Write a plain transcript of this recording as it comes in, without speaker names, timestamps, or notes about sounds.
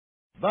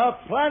The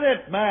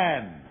Planet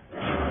Man.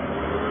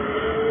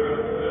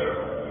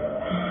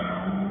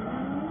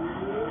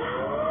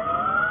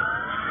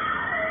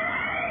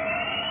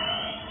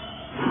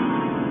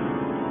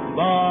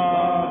 The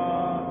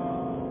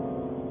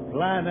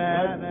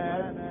Planet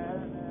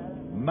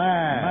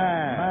Man.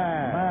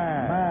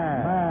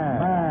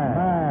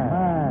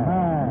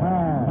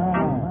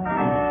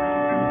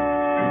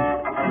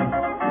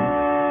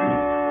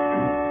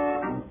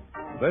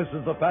 This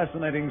is the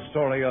fascinating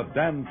story of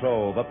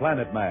Dantro, the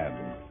Planet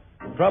Man,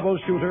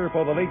 troubleshooter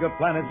for the League of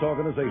Planets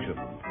organization,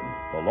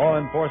 the law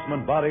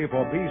enforcement body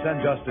for peace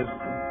and justice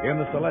in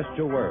the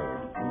celestial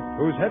world,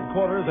 whose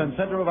headquarters and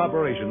center of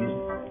operations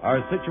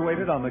are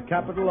situated on the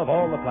capital of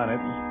all the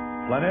planets,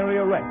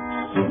 Planaria Rex.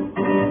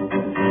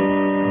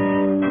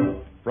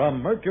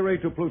 From Mercury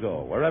to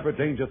Pluto, wherever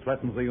danger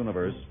threatens the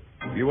universe,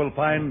 you will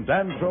find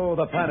Dantro,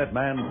 the Planet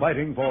Man,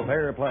 fighting for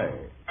fair play.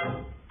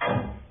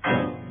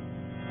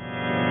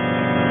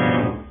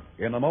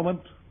 In a moment,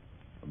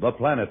 The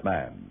Planet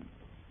Man.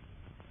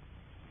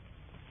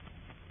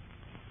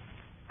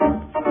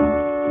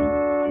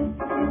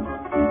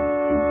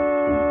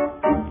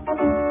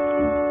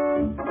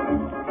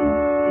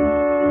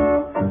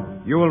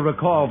 You will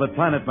recall that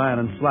Planet Man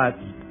and Slats,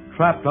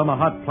 trapped on the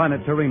hot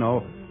planet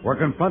Torino, were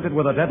confronted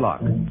with a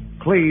deadlock.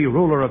 Klee,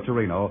 ruler of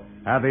Torino,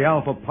 had the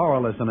Alpha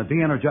powerless in a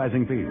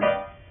de-energizing field.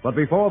 But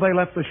before they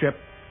left the ship,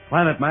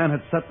 Planet Man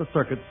had set the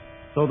circuits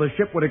so the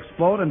ship would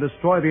explode and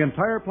destroy the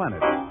entire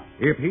planet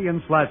if he and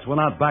Slats were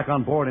not back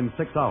on board in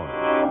 6 hours.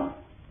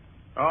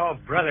 Oh,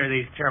 brother,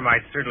 these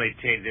termites certainly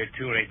changed their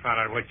tune when they found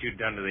out what you'd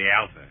done to the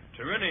Alpha.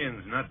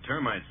 Turinians, not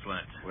termites,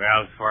 Slats.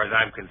 Well, as far as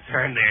I'm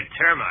concerned, they're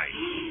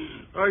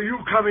termites. Are you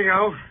coming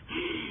out?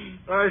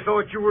 I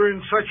thought you were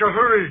in such a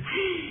hurry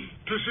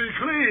to see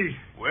Klee.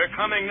 We're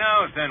coming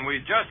now, then.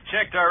 We just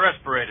checked our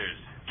respirators.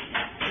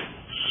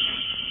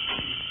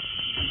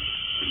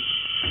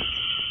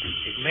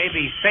 It may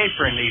be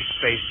safer in these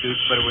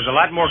spacesuits, but it was a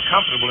lot more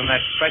comfortable in that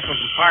special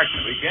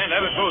compartment. We can't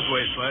have it both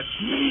ways, Slats.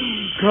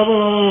 Come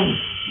along.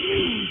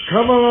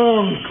 Come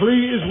along.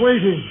 Klee is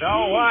waiting.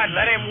 So what?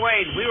 Let him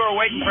wait. We were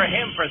waiting for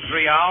him for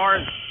 3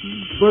 hours.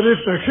 But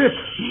if the ship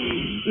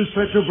is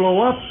set to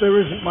blow up,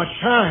 there isn't much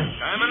time.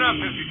 Time enough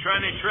if you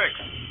try any tricks.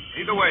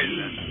 Either way,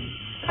 then.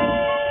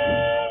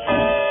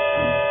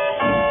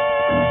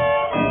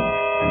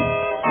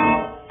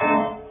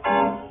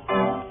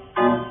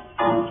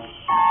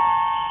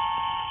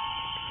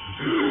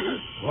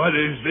 What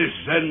is this,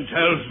 then,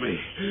 tells me?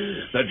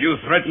 That you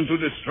threaten to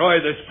destroy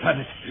this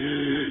planet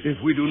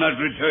if we do not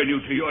return you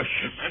to your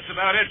ship. That's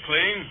about it,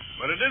 Klee.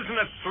 But it isn't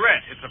a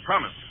threat. It's a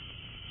promise.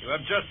 You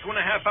have just 2.5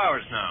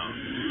 hours now.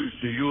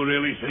 Do you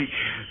really think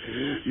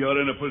you're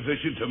in a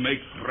position to make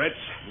threats?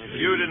 If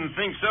you didn't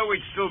think so,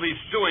 we'd still be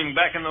stewing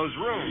back in those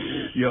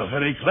rooms. You're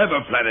very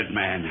clever, Planet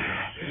Man.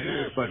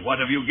 But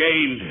what have you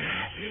gained?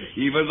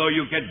 Even though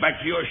you get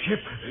back to your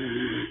ship,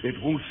 it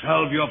won't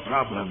solve your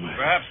problem.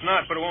 Perhaps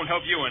not, but it won't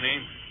help you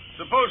any.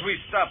 Suppose we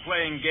stop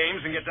playing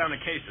games and get down to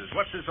cases.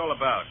 What's this all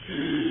about?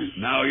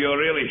 Now you're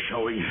really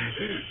showing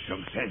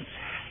some sense.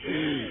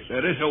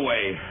 There is a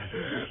way,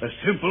 a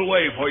simple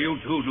way for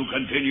you two to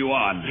continue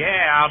on.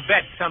 Yeah, I'll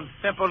bet some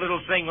simple little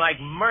thing like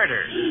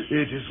murder.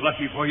 It is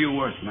lucky for you,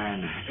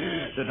 Earthman,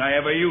 that I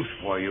have a use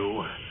for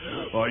you,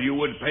 or you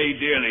would pay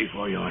dearly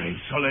for your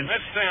insolence.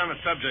 Let's stay on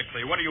the subject,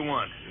 Klee. What do you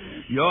want?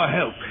 Your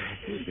help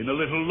in a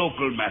little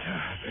local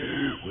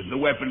matter. With the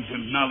weapons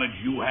and knowledge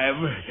you have,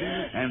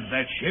 and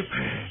that ship,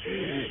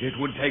 it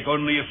would take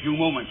only a few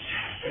moments,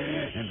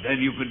 and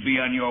then you could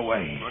be on your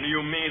way. What do you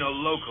mean, a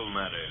local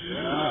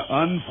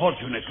matter?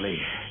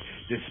 Unfortunately,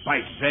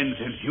 despite Zen's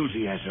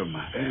enthusiasm,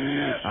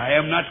 I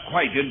am not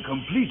quite in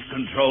complete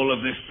control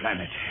of this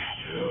planet.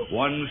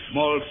 One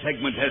small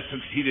segment has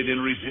succeeded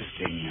in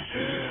resisting.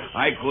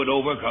 I could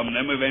overcome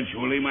them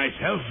eventually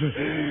myself,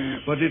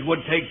 but it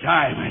would take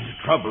time and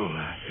trouble.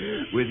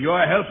 With your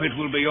help, it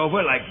will be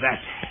over like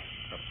that.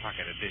 The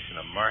pocket edition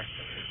of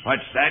Marston.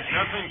 What's that?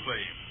 Nothing,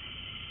 Klee.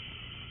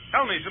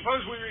 Tell me,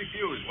 suppose we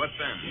refuse. What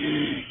then?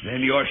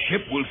 Then your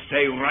ship will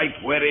stay right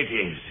where it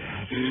is,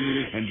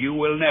 and you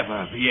will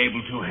never be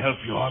able to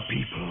help your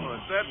people. Oh,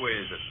 it's that way,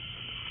 is it?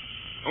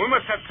 We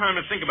must have time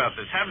to think about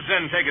this. Have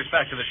Zen take us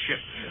back to the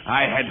ship.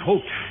 I had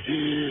hoped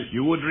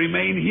you would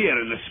remain here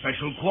in the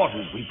special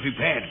quarters we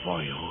prepared for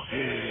you.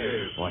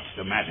 What's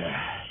the matter?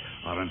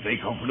 Aren't they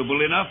comfortable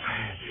enough?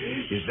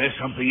 Is there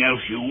something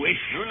else you wish?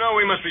 You know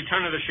we must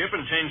return to the ship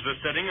and change the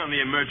setting on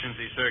the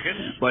emergency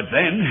circuit. But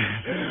then,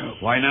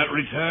 why not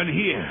return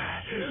here?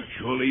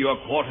 Surely your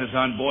quarters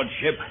on board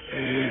ship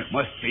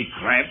must be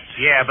cramped.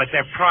 Yeah, but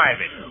they're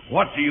private.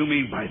 What do you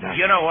mean by that?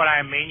 You know what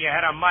I mean. You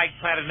had a mic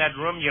planted in that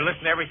room. You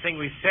listened to everything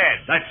we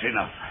said. That's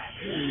enough.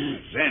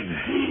 Then,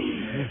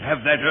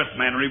 have that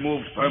Earthman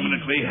removed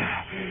permanently,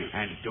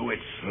 and do it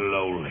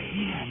slowly.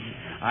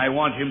 I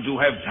want him to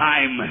have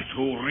time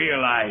to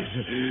realize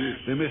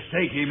the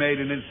mistake he made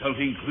in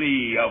insulting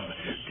Klee of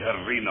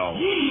Torino.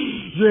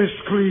 Yes,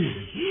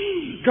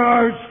 Klee.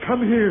 Guards,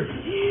 come here.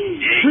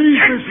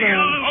 Freeze this man.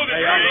 Hold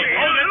it.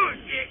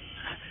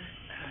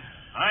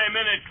 I'm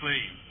in it,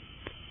 Klee.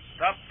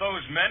 Stop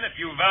those men if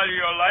you value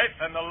your life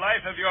and the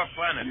life of your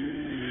planet.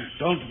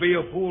 Don't be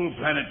a fool,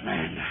 Planet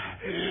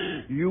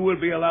Man. You will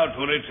be allowed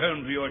to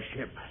return to your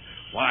ship.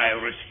 Why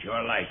risk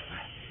your life?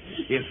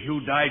 If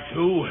you die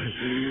too,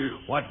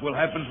 what will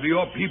happen to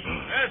your people?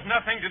 There's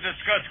nothing to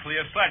discuss,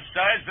 Clee. If Slats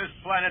dies, this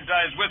planet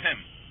dies with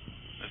him.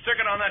 The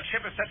circuit on that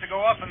ship is set to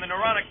go off in the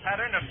neuronic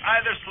pattern if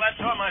either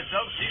Slats or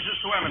myself ceases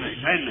to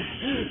emanate.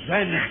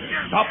 Then,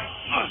 stop.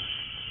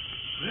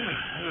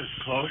 That was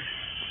close.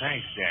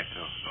 Thanks,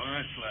 Danto. All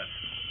right, Slats.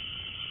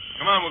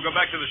 Come on, we'll go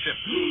back to the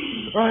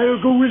ship.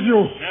 I'll go with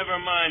you. Never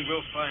mind,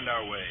 we'll find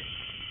our way.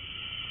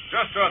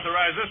 Just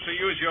authorize us to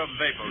use your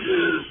vapors.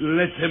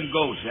 Let them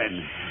go, then.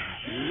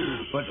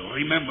 But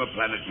remember,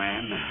 Planet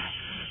Man,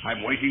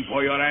 I'm waiting for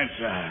your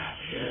answer.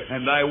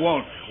 And I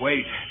won't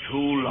wait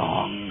too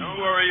long. Don't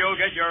worry, you'll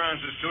get your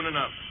answers soon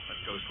enough.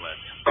 Let's go,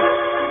 Slats.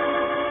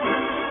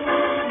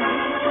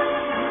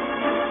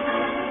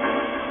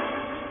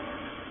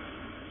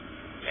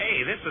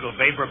 Hey, this little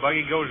vapor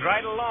buggy goes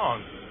right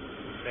along.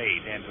 Say,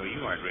 Danto,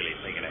 you aren't really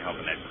thinking of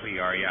helping that Clee,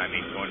 are you? I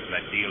mean, going for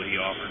that deal he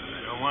offered.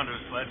 I don't want to,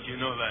 Slats, you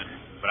know that.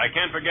 But I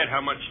can't forget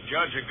how much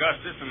Judge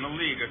Augustus and the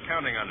League are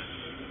counting on us.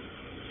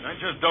 I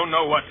just don't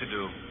know what to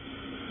do.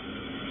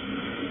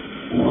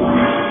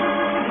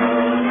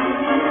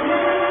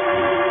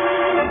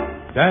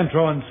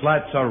 Danto and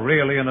Slats are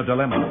really in a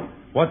dilemma.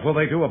 What will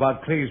they do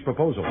about Clee's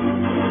proposal?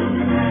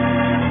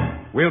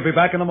 We'll be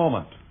back in a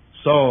moment.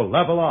 So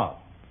level off.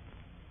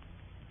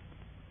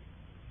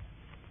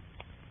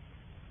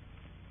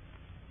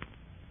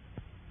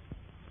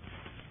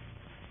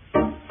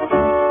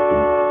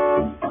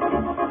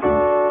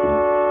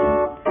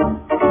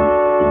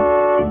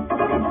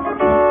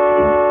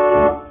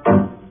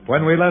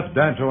 When we left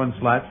Danto and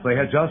Slats, they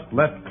had just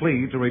left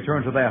Clee to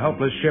return to their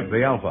helpless ship,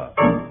 the Alpha.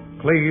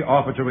 Clee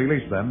offered to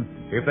release them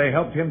if they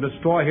helped him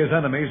destroy his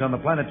enemies on the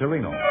planet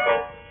Torino.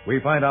 We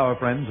find our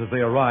friends as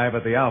they arrive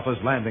at the Alpha's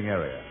landing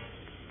area.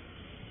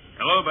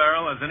 Hello,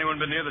 Barrel. Has anyone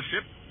been near the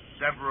ship?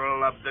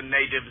 Several of the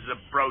natives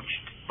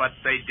approached, but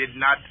they did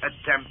not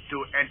attempt to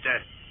enter.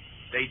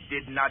 They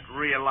did not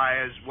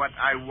realize what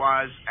I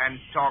was and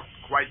talked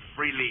quite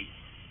freely.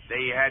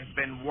 They had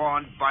been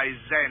warned by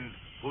Zen,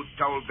 who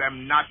told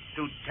them not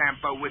to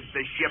tamper with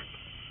the ship.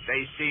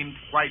 They seemed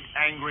quite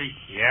angry.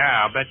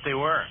 Yeah, I'll bet they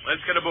were.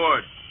 Let's get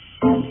aboard.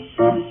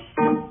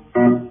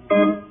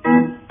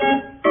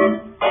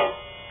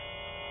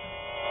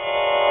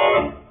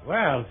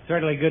 Well,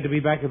 certainly good to be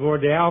back aboard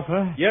the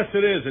Alpha. Yes,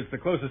 it is. It's the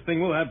closest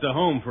thing we'll have to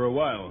home for a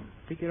while.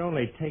 If we could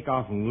only take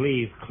off and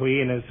leave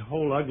Clee and his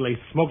whole ugly,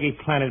 smoky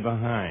planet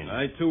behind.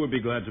 I, too, would be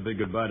glad to bid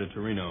goodbye to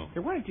Torino. Hey,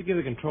 why don't you give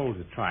the controls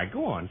a try?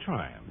 Go on,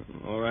 try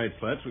them. All right,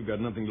 Slats. We've got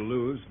nothing to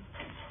lose.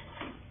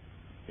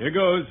 Here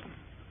goes.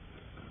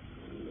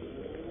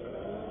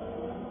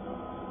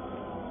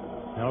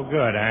 No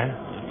good, huh?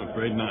 I'm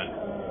afraid not.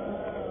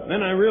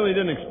 Then I really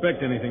didn't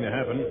expect anything to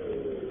happen.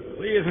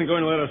 Lee isn't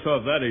going to let us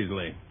off that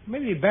easily.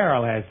 Maybe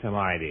Barrel has some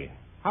idea.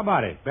 How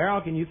about it?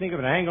 Barrel, can you think of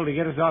an angle to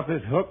get us off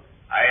this hook?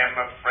 I am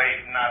afraid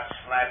not,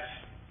 Slats.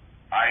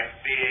 I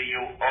fear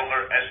you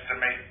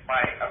overestimate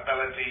my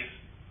abilities.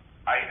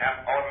 I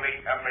am only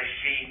a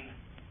machine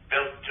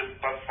built to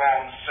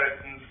perform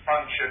certain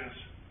functions,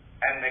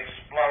 an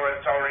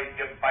exploratory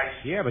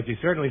device. Yeah, but you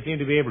certainly seem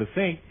to be able to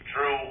think.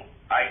 True,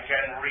 I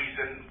can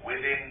reason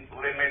within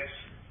limits.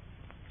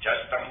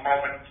 Just a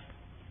moment.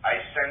 I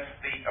sense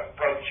the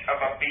approach of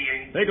a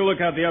being. Take a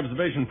look out the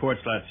observation port,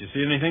 Slats. You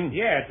see anything?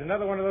 Yeah, it's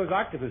another one of those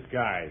octopus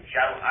guys.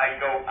 Shall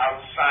I go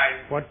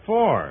outside? What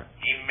for?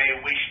 He may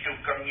wish to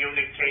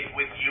communicate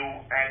with you,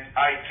 and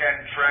I can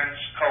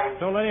transcode.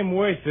 Don't let him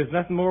wish. There's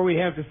nothing more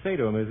we have to say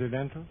to him, is there,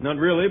 Dental? Not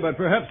really, but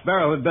perhaps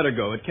Barrel had better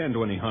go. It can't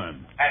do any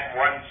harm. At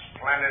once,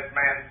 Planet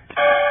Man.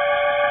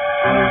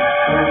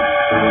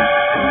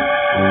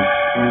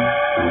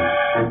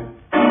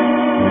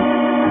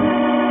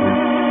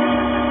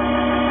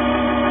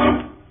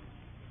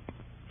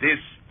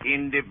 This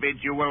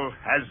individual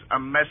has a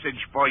message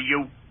for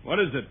you. What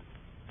is it?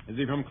 Is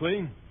he from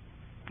Clee?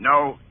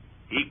 No,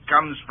 he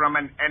comes from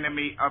an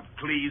enemy of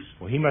Clee's.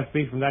 Well, he must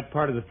be from that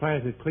part of the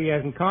planet that Clee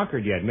hasn't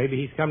conquered yet. Maybe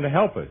he's come to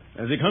help us.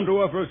 Has he come to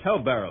offer us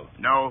help, Barrel?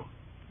 No,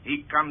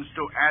 he comes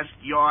to ask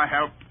your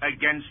help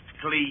against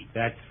Clee.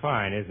 That's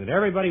fine, isn't it?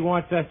 Everybody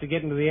wants us to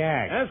get into the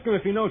act. Ask him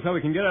if he knows how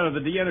we can get out of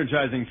the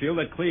de-energizing field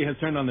that Clee has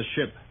turned on the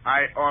ship.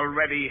 I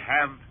already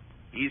have.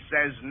 He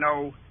says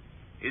no.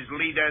 His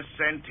leader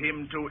sent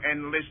him to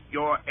enlist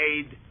your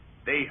aid.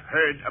 They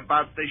heard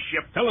about the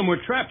ship. Tell him we're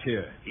trapped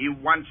here. He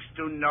wants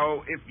to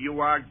know if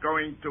you are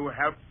going to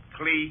help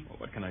Clee. Well,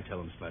 what can I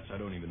tell him, Slats? I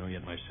don't even know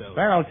yet myself.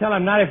 Barrel, tell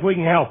him not if we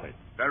can help it.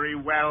 Very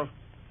well.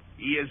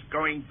 He is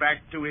going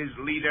back to his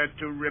leader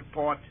to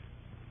report.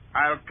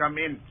 I'll come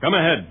in. Come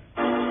ahead.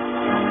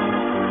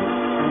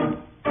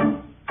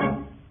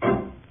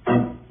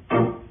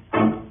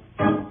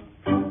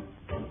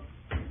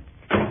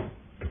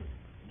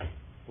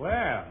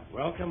 Well,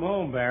 welcome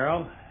home,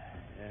 Barrel.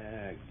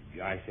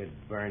 Gosh, it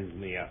burns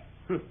me up.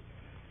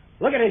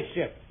 Look at this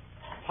ship.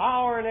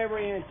 Power in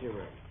every inch of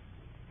her.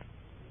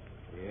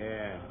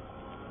 Yeah.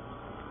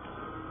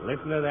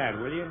 Listen to that,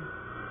 will you?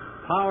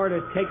 Power to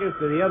take us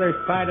to the other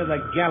side of the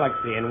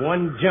galaxy in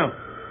one jump.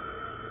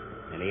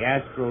 And the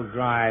astral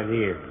drive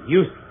here.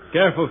 Useless.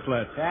 Careful,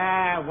 Slats.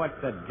 What's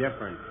the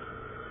difference?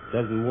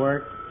 Doesn't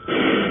work.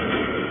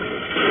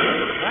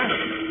 Huh?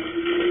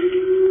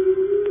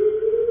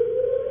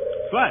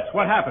 Slats,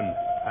 what happened?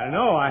 I don't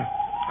know. I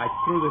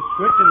threw the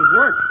switch and it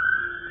worked.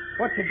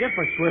 What's the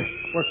difference?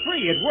 We're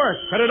free. It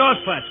worked. Cut it off,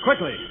 Slats,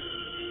 quickly.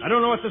 I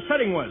don't know what the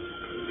setting was.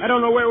 I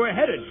don't know where we're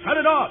headed. Cut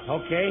it off.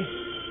 Okay.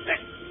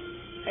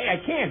 Hey, I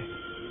can't.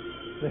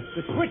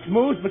 The switch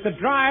moves, but the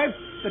drive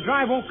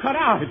won't cut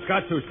out. It's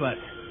got to,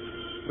 Slats.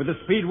 With the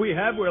speed we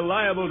have, we're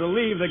liable to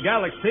leave the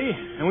galaxy,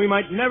 and we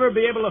might never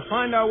be able to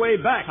find our way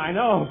back. I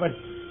know,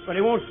 but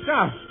it won't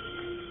stop.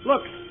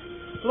 Look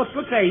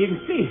there. You can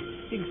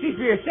see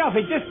for yourself.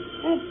 It just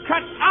won't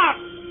cut out.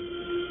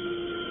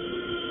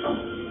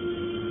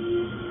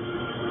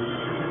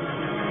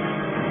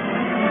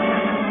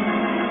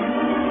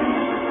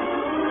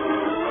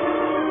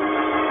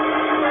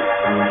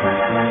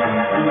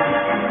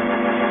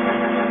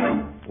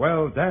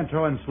 Well,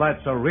 Dantro and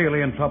Slats are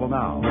really in trouble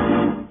now.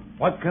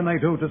 What can they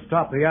do to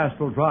stop the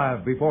astral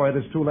drive before it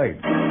is too late?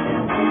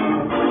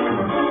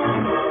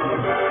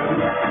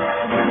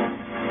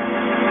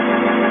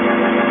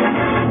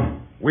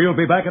 We'll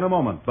be back in a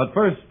moment, but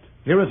first,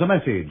 here is a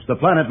message the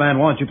Planet Man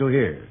wants you to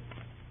hear.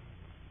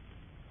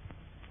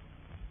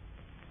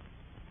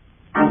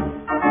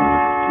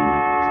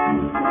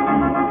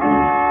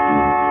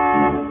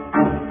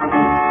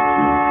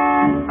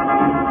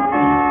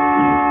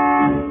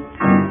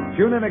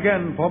 Tune in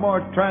again for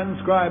more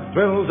transcribed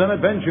thrills and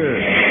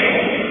adventures.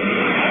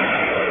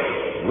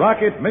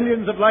 Rocket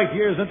millions of light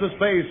years into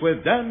space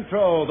with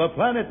Dantro, the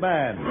Planet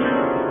Man.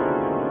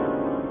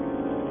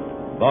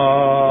 The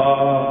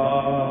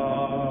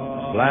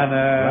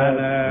Planet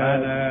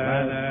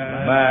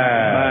Man.